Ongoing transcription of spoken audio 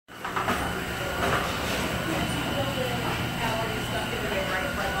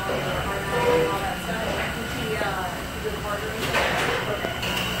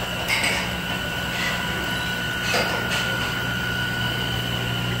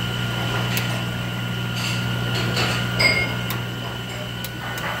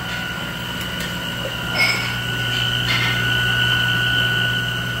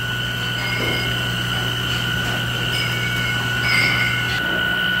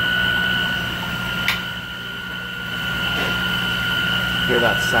hear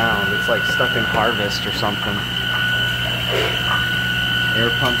that sound. It's like stuck in harvest or something. Air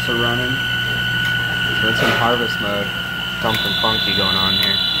pumps are running. So it's in harvest mode. Something funky going on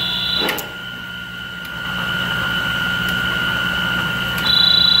here.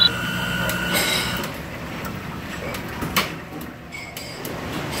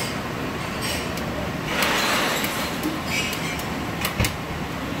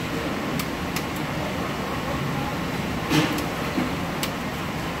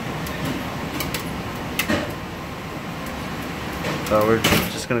 So we're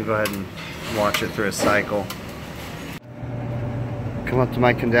just gonna go ahead and watch it through a cycle. Come up to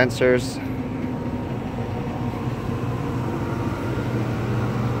my condensers.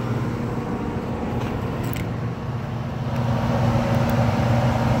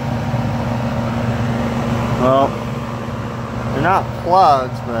 Well, they're not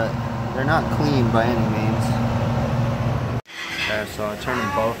plugged, but they're not clean by any means. Okay, so I turned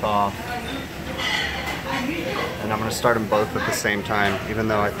them both off. And I'm going to start them both at the same time, even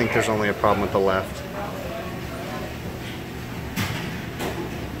though I think there's only a problem with the left.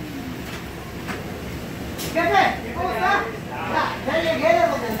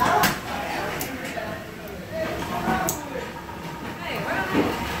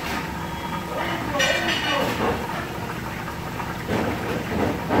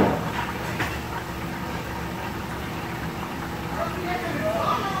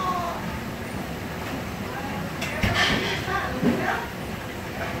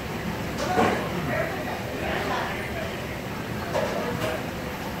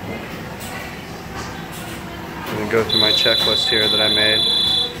 Go through my checklist here that I made.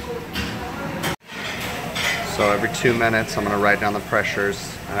 So every 2 minutes I'm going to write down the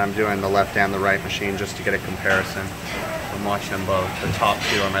pressures, and I'm doing the left and the right machine just to get a comparison. I'm watching them both. The top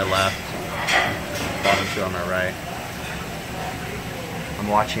two on my left, bottom two on my right. I'm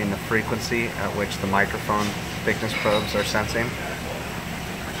watching the frequency at which the microphone thickness probes are sensing.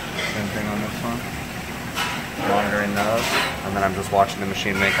 Same thing on this one. Monitoring those, and then I'm just watching the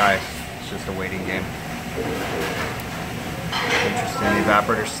machine make ice. It's just a waiting game. Interesting, the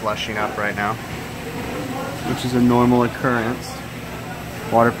evaporator's slushing up right now, which is a normal occurrence.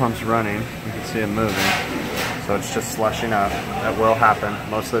 Water pump's running, you can see it moving, so it's just slushing up. That will happen.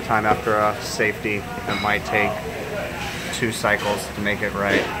 Most of the time after a safety, it might take 2 cycles to make it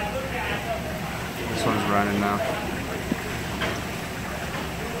right. This one's running now.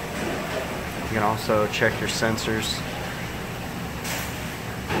 You can also check your sensors.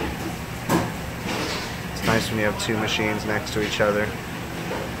 Nice when you have 2 machines next to each other,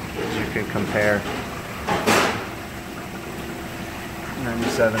 as you can compare.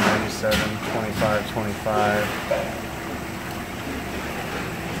 97, 97, 25, 25.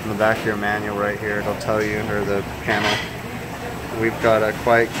 In the back of your manual right here, it'll tell you, or the panel, we've got a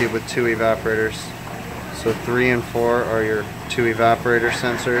quiet cube with 2 evaporators. So 3 and 4 are your 2 evaporator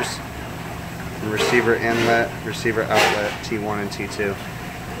sensors. And receiver inlet, receiver outlet, T1 and T2.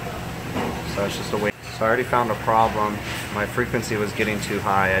 So it's just a way. So I already found a problem. My frequency was getting too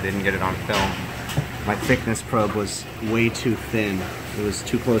high. I didn't get it on film. My thickness probe was way too thin. It was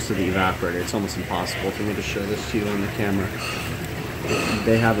too close to the evaporator. It's almost impossible for me to show this to you on the camera.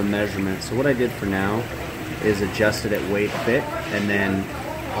 They have a measurement. So what I did for now is adjust it at weight thick, and then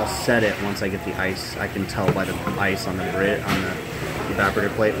I'll set it once I get the ice. I can tell by the ice on the evaporator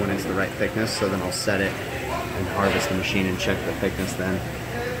plate when it's the right thickness. So then I'll set it and harvest the machine and check the thickness then.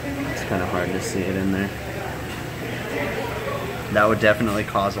 It's kind of hard to see it in there. That would definitely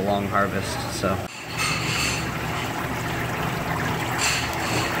cause a long harvest, so.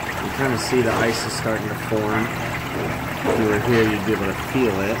 You kind of see the ice is starting to form. If you were here, you'd be able to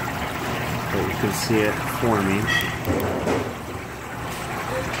feel it, but you can see it forming.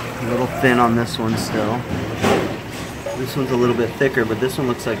 A little thin on this one still. This one's a little bit thicker, but this one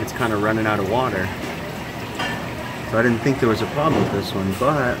looks like it's kind of running out of water. So I didn't think there was a problem with this one,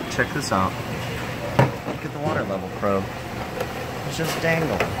 but check this out. Look at the water level probe. It's just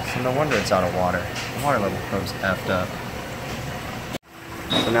dangled, so no wonder it's out of water. The water level probe's effed up.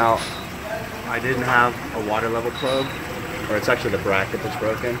 So now, I didn't have a water level probe, or it's actually the bracket that's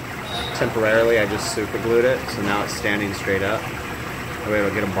broken. Temporarily, I just super glued it, so now it's standing straight up. That way I'll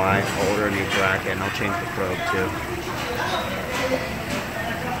get them by, I'll order a new bracket, and I'll change the probe too.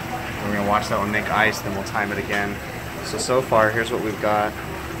 We're gonna watch that one make ice, then we'll time it again. So far, here's what we've got.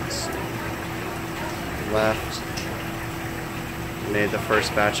 Left. Made the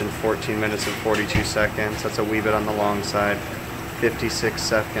first batch in 14 minutes and 42 seconds. That's a wee bit on the long side.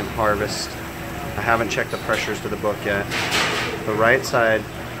 56-second harvest. I haven't checked the pressures to the book yet. The right side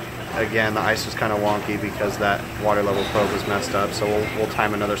again, the ice was kind of wonky because that water level probe was messed up, so we'll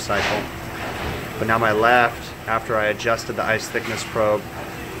time another cycle. But now my left, after I adjusted the ice thickness probe,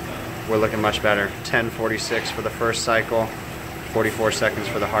 we're looking much better. 10:46 for the first cycle, 44 seconds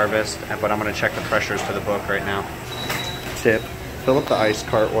for the harvest, but I'm gonna check the pressures to the book right now. Tip, fill up the ice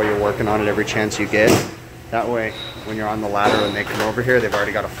cart while you're working on it every chance you get. That way, when you're on the ladder and they come over here, they've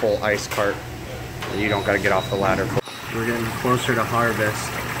already got a full ice cart. And you don't gotta get off the ladder. We're getting closer to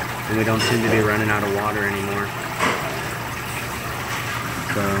harvest, and we don't seem to be running out of water anymore.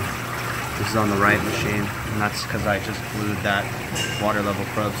 So, this is on the right machine, and that's because I just glued that water level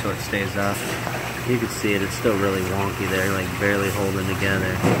probe so it stays up. You can see it, it's still really wonky there, like barely holding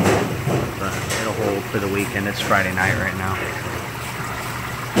together. But it'll hold for the weekend. It's Friday night right now.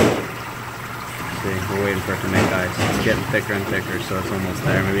 See, we're waiting for it to make ice. It's getting thicker and thicker, so it's almost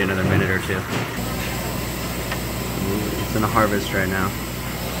there. Maybe another minute or two. It's in the harvest right now.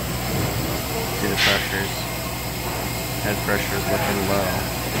 See the pressures. Head pressure is looking low.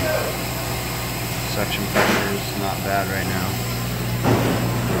 Suction pressure is not bad right now.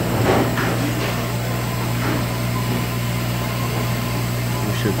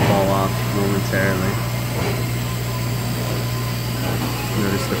 We should fall off momentarily.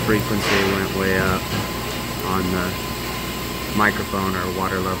 Notice the frequency went way up on the microphone or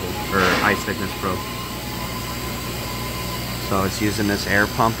water level or ice thickness probe. So it's using this air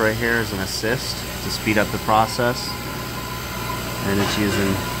pump right here as an assist to speed up the process, and it's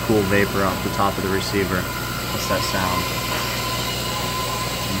using cool vapor off the top of the receiver. What's that sound?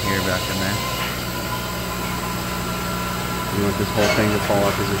 You can hear back in there. We want this whole thing to fall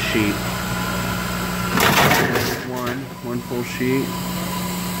off as a sheet. One full sheet.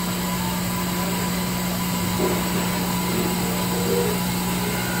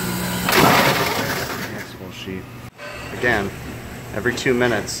 Next full sheet. Again, every 2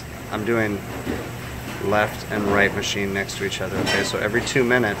 minutes, I'm doing left and right machine next to each other. Okay, so every 2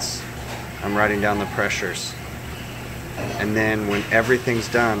 minutes, I'm writing down the pressures. And then when everything's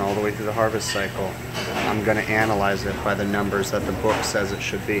done all the way through the harvest cycle, I'm going to analyze it by the numbers that the book says it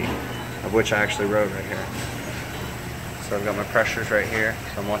should be, of which I actually wrote right here. So I've got my pressures right here,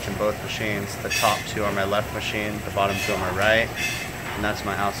 so I'm watching both machines. The top two are my left machine, the bottom two are my right, and that's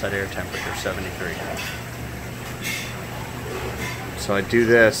my outside air temperature, 73. So I do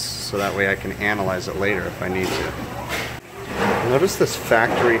this so that way I can analyze it later if I need to. Notice this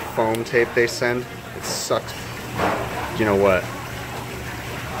factory foam tape they send? It sucks. You know what?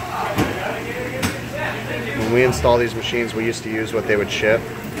 When we install these machines, we used to use what they would ship.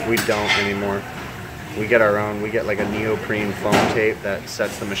 We don't anymore. We get our own. We get like a neoprene foam tape that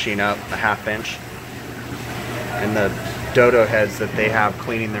sets the machine up a ½ inch. And the dodo heads that they have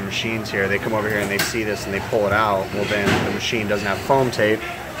cleaning their machines here, they come over here and they see this and they pull it out. Well, then the machine doesn't have foam tape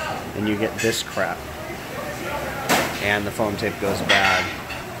and you get this crap. And the foam tape goes bad.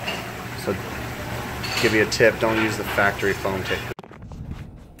 So give you a tip, don't use the factory foam tape.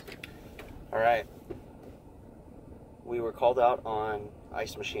 Alright. We were called out on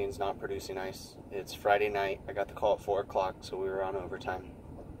ice machines not producing ice. It's Friday night. I got the call at 4 o'clock, so we were on overtime.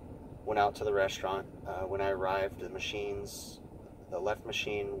 Went out to the restaurant. When I arrived, the left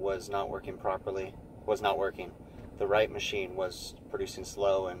machine was not working properly. Was not working. The right machine was producing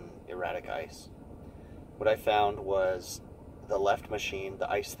slow and erratic ice. What I found was the left machine, the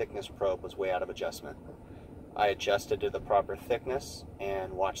ice thickness probe was way out of adjustment. I adjusted to the proper thickness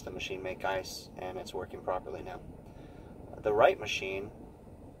and watched the machine make ice, and it's working properly now. The right machine,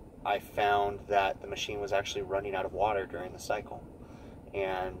 I found that the machine was actually running out of water during the cycle.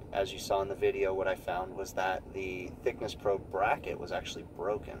 And as you saw in the video, what I found was that the thickness probe bracket was actually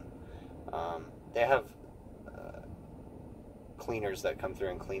broken. They have cleaners that come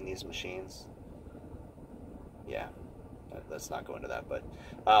through and clean these machines. Yeah, let's not go into that, but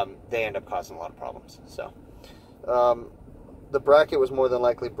they end up causing a lot of problems. So the bracket was more than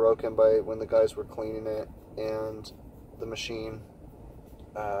likely broken by when the guys were cleaning it, and the machine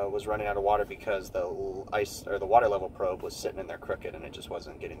was running out of water because the ice or the water level probe was sitting in there crooked and it just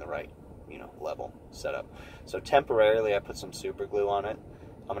wasn't getting the right, level set up. So temporarily I put some super glue on it.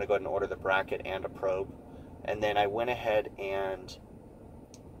 I'm going to go ahead and order the bracket and a probe, and then I went ahead and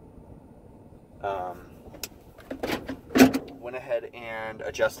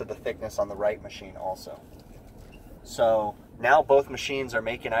adjusted the thickness on the right machine also. So now both machines are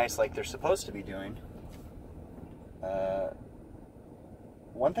making ice like they're supposed to be doing.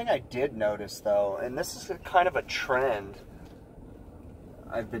 One thing I did notice though, and this is kind of a trend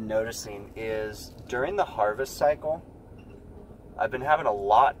I've been noticing, is during the harvest cycle, I've been having a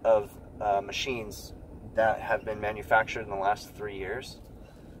lot of machines that have been manufactured in the last 3 years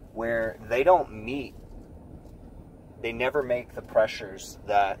where they don't meet, they never make the pressures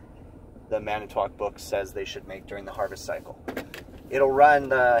that the Manitowoc book says they should make during the harvest cycle. It'll run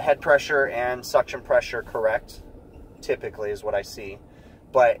the head pressure and suction pressure correct, typically is what I see,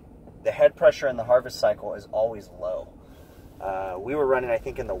 but the head pressure in the harvest cycle is always low. We were running, I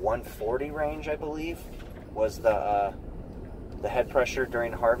think, in the 140 range, I believe, was the head pressure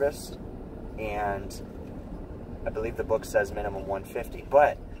during harvest, and I believe the book says minimum 150.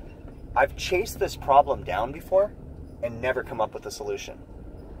 But I've chased this problem down before and never come up with a solution.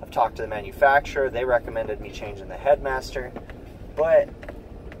 I've talked to the manufacturer, they recommended me changing the headmaster, but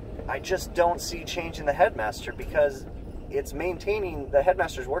I just don't see changing the headmaster because it's maintaining, the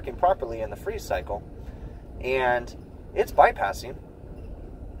headmaster's working properly in the freeze cycle, and it's bypassing.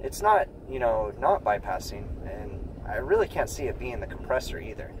 It's not, you know, not bypassing, and I really can't see it being the compressor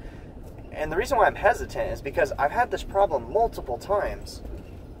either. And the reason why I'm hesitant is because I've had this problem multiple times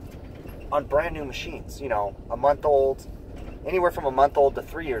on brand new machines, you know, a month old, anywhere from a month old to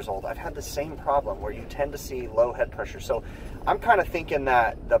 3 years old. I've had the same problem where you tend to see low head pressure. So I'm kind of thinking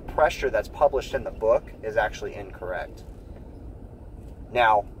that the pressure that's published in the book is actually incorrect.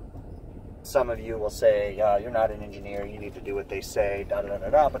 Now, some of you will say, you're not an engineer, you need to do what they say, da da da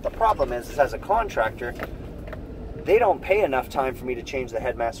da. But the problem is as a contractor, they don't pay enough time for me to change the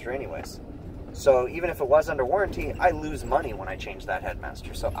headmaster anyways. So even if it was under warranty, I lose money when I change that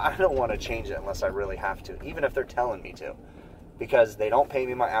headmaster. So I don't want to change it unless I really have to, even if they're telling me to. Because they don't pay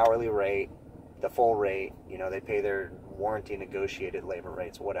me my hourly rate, the full rate, you know, they pay their warranty negotiated labor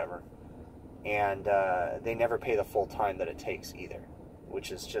rates, whatever. And they never pay the full time that it takes either,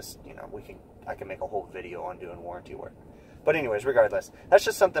 which is just, you know, I can make a whole video on doing warranty work. But anyways, regardless, that's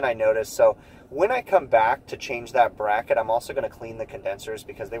just something I noticed. So when I come back to change that bracket, I'm also going to clean the condensers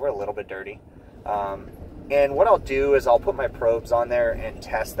because they were a little bit dirty. And what I'll do is I'll put my probes on there and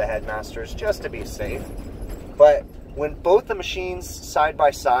test the headmasters just to be safe. But when both the machines side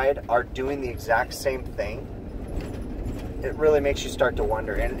by side are doing the exact same thing, it really makes you start to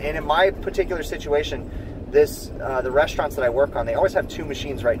wonder. And in my particular situation, the restaurants that I work on, they always have two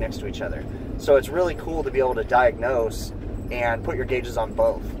machines right next to each other. So it's really cool to be able to diagnose and put your gauges on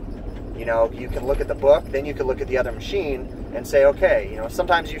both. You know, you can look at the book, then you can look at the other machine and say, okay, you know,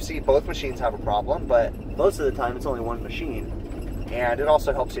 sometimes you see both machines have a problem, but most of the time it's only one machine. And it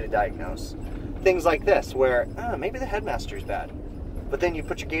also helps you to diagnose things like this, where maybe the headmaster's bad. But then you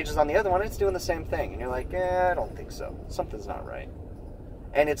put your gauges on the other one, it's doing the same thing. And you're like, I don't think so. Something's not right.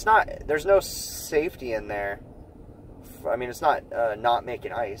 And it's not, there's no safety in there. I mean, it's not not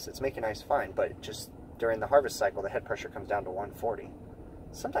making ice. It's making ice fine, but just during the harvest cycle, the head pressure comes down to 140.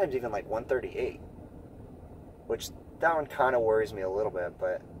 Sometimes even like 138, which that one kind of worries me a little bit,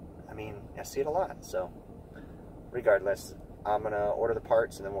 but I mean, I see it a lot. So regardless, I'm going to order the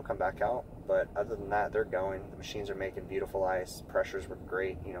parts and then we'll come back out. But other than that, they're going. The machines are making beautiful ice. Pressures were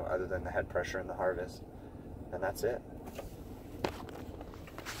great, you know, other than the head pressure in the harvest. And that's it.